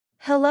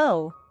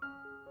Hello!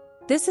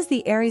 This is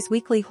the Aries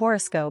weekly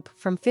horoscope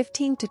from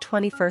 15 to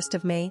 21st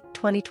of May,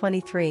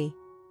 2023.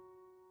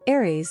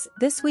 Aries,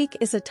 this week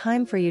is a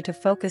time for you to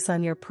focus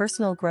on your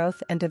personal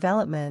growth and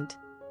development.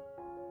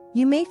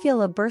 You may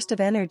feel a burst of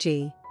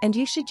energy, and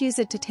you should use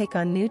it to take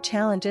on new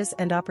challenges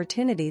and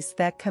opportunities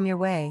that come your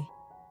way.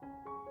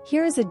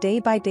 Here is a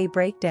day-by-day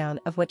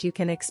breakdown of what you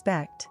can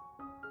expect.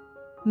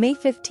 May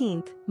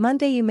 15th,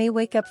 Monday, you may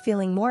wake up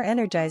feeling more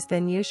energized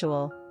than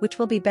usual, which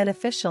will be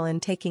beneficial in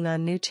taking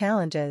on new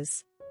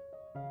challenges.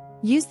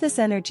 Use this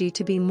energy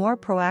to be more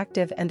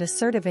proactive and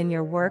assertive in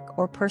your work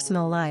or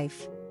personal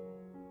life.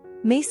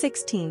 May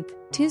 16th,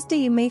 Tuesday,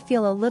 you may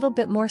feel a little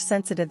bit more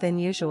sensitive than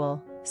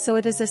usual, so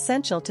it is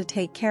essential to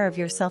take care of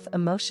yourself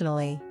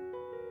emotionally.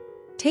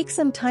 Take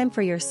some time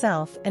for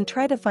yourself and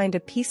try to find a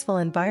peaceful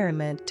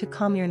environment to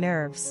calm your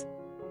nerves.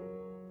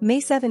 May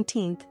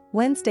 17th,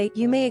 Wednesday,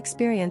 you may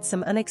experience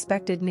some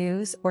unexpected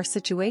news or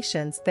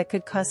situations that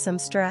could cause some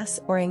stress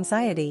or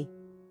anxiety.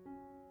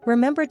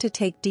 Remember to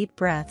take deep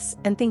breaths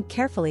and think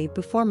carefully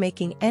before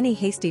making any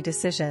hasty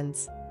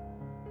decisions.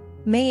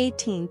 May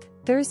 18th,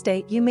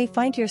 Thursday, you may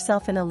find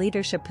yourself in a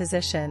leadership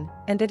position,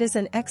 and it is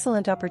an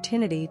excellent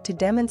opportunity to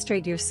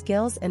demonstrate your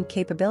skills and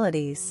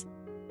capabilities.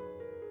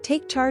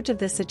 Take charge of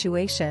the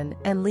situation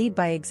and lead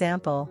by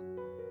example.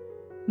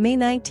 May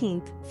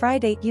 19th,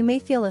 Friday, you may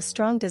feel a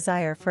strong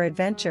desire for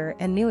adventure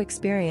and new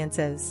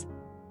experiences.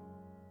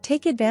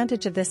 Take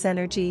advantage of this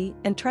energy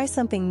and try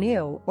something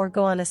new or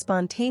go on a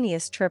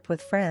spontaneous trip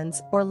with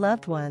friends or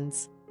loved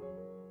ones.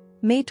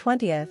 May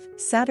 20th,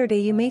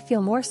 Saturday, you may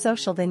feel more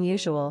social than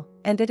usual,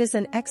 and it is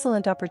an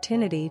excellent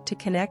opportunity to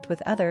connect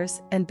with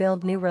others and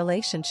build new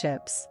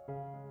relationships.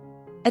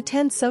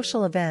 Attend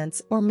social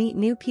events or meet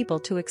new people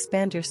to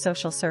expand your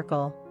social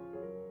circle.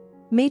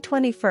 May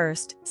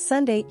 21st,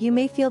 Sunday, you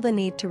may feel the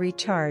need to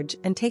recharge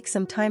and take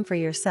some time for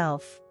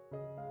yourself.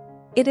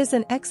 It is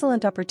an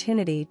excellent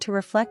opportunity to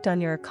reflect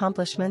on your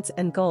accomplishments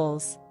and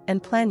goals,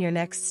 and plan your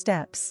next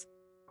steps.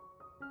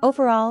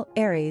 Overall,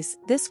 Aries,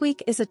 this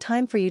week is a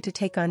time for you to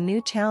take on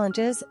new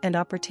challenges and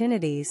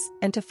opportunities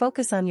and to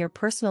focus on your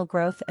personal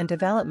growth and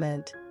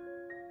development.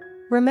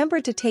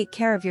 Remember to take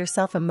care of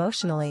yourself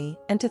emotionally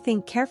and to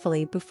think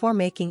carefully before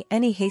making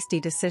any hasty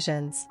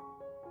decisions.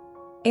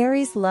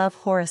 Aries Love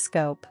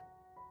Horoscope.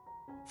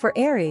 For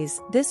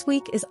Aries, this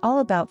week is all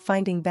about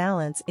finding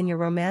balance in your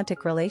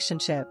romantic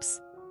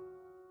relationships.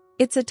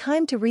 It's a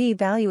time to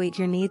reevaluate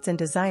your needs and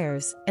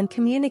desires and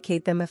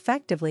communicate them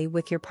effectively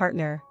with your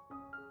partner.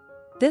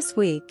 This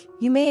week,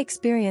 you may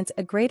experience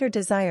a greater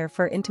desire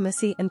for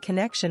intimacy and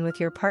connection with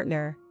your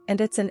partner,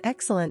 and it's an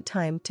excellent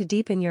time to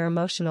deepen your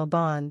emotional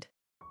bond.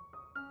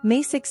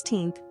 May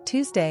 16th,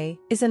 Tuesday,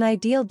 is an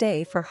ideal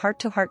day for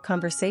heart-to-heart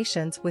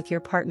conversations with your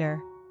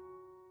partner.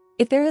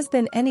 If there has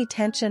been any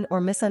tension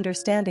or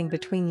misunderstanding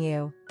between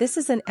you, this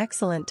is an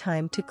excellent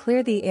time to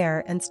clear the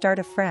air and start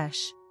afresh.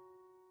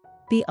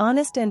 Be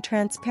honest and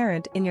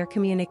transparent in your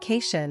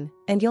communication,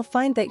 and you'll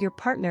find that your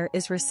partner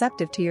is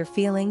receptive to your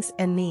feelings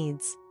and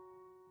needs.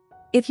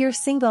 If you're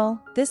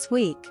single, this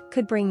week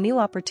could bring new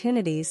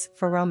opportunities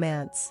for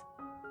romance.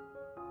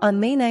 On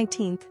May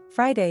 19th,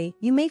 Friday,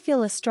 you may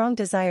feel a strong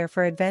desire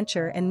for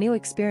adventure and new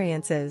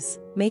experiences,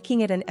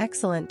 making it an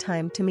excellent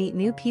time to meet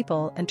new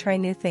people and try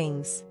new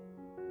things.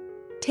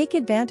 Take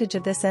advantage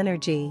of this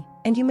energy,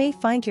 and you may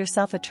find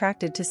yourself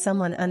attracted to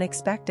someone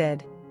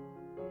unexpected.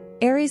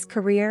 Aries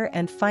Career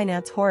and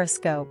Finance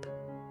Horoscope.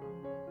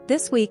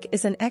 This week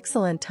is an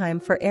excellent time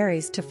for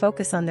Aries to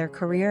focus on their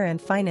career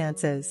and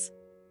finances.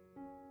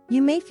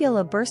 You may feel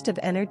a burst of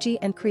energy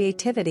and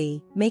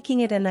creativity,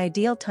 making it an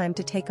ideal time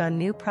to take on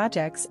new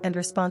projects and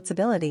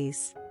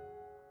responsibilities.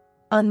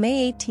 On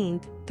May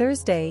 18th,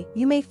 Thursday,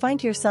 you may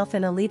find yourself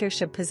in a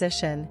leadership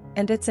position,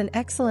 and it's an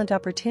excellent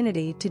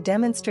opportunity to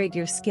demonstrate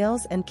your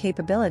skills and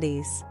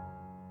capabilities.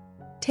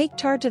 Take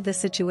charge of the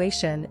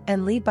situation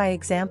and lead by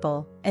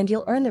example, and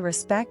you'll earn the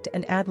respect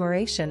and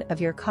admiration of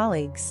your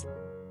colleagues.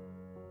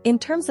 In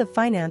terms of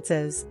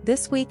finances,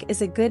 this week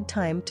is a good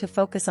time to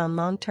focus on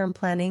long-term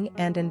planning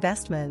and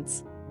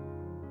investments.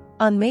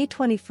 On May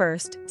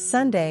 21st,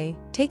 Sunday,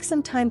 take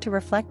some time to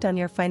reflect on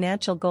your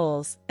financial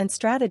goals and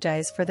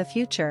strategize for the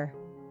future.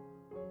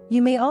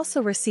 You may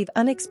also receive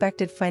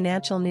unexpected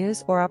financial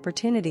news or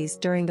opportunities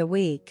during the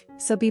week,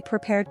 so be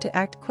prepared to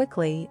act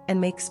quickly and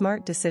make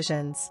smart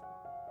decisions.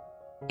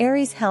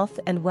 Aries Health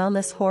and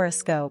Wellness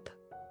Horoscope.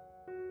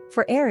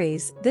 For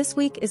Aries, this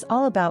week is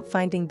all about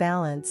finding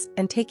balance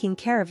and taking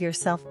care of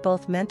yourself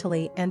both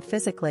mentally and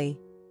physically.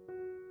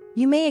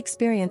 You may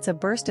experience a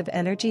burst of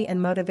energy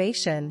and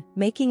motivation,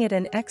 making it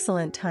an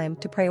excellent time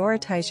to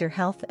prioritize your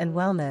health and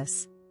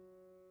wellness.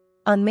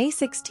 On May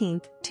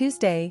 16th,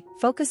 Tuesday,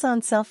 focus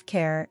on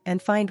self-care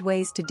and find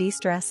ways to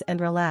de-stress and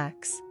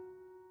relax.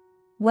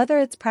 Whether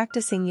it's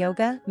practicing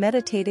yoga,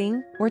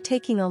 meditating, or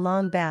taking a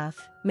long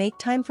bath, make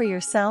time for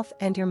yourself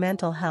and your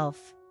mental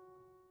health.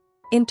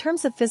 In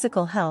terms of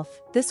physical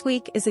health, this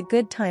week is a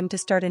good time to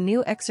start a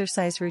new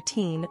exercise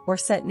routine or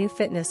set new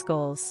fitness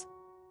goals.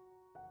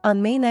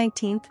 On May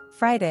 19th,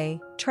 Friday,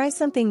 try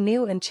something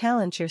new and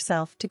challenge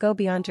yourself to go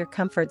beyond your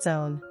comfort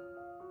zone.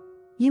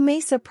 You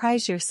may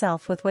surprise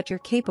yourself with what you're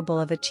capable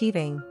of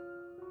achieving.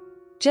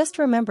 Just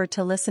remember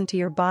to listen to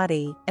your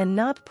body and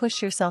not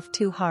push yourself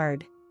too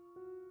hard.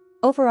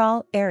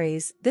 Overall,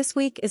 Aries, this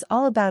week is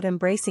all about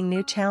embracing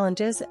new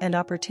challenges and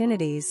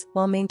opportunities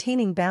while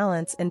maintaining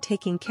balance and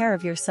taking care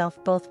of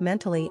yourself both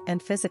mentally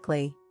and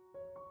physically.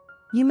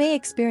 You may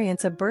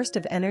experience a burst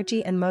of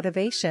energy and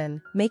motivation,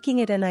 making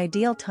it an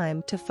ideal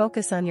time to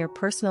focus on your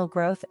personal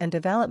growth and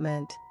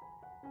development.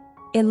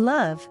 In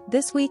love,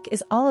 this week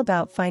is all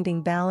about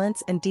finding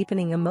balance and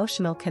deepening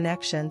emotional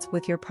connections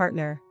with your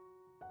partner.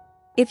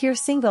 If you're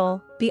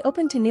single, be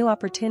open to new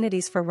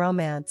opportunities for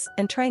romance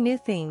and try new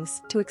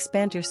things to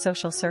expand your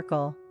social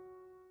circle.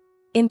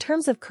 In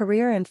terms of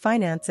career and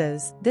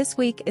finances, this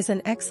week is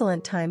an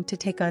excellent time to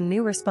take on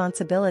new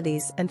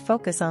responsibilities and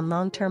focus on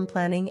long-term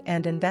planning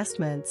and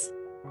investments.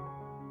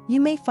 You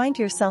may find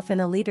yourself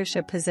in a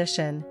leadership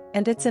position,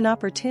 and it's an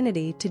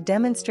opportunity to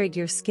demonstrate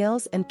your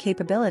skills and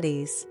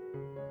capabilities.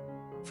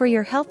 For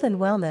your health and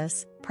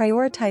wellness,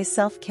 prioritize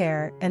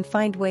self-care and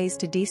find ways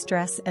to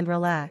de-stress and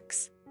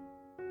relax.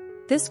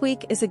 This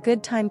week is a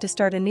good time to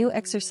start a new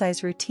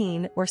exercise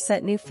routine or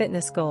set new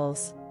fitness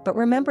goals, but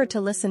remember to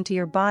listen to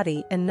your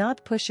body and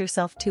not push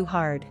yourself too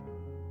hard.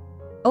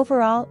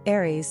 Overall,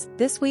 Aries,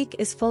 this week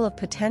is full of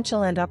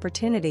potential and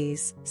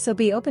opportunities, so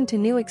be open to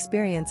new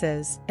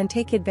experiences and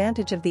take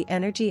advantage of the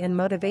energy and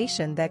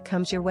motivation that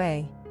comes your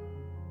way.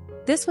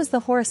 This was the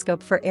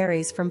horoscope for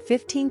Aries from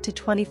 15th to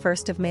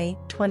 21st of May,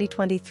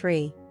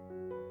 2023.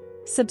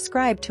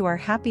 Subscribe to our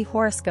Happy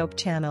Horoscope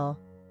channel.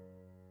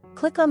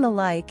 Click on the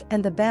like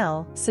and the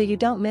bell so you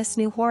don't miss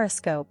new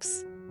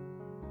horoscopes.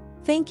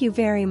 Thank you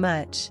very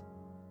much.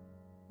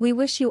 We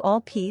wish you all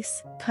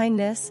peace,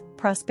 kindness,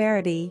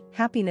 prosperity,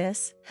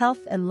 happiness, health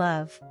and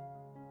love.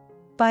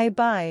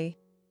 Bye-bye.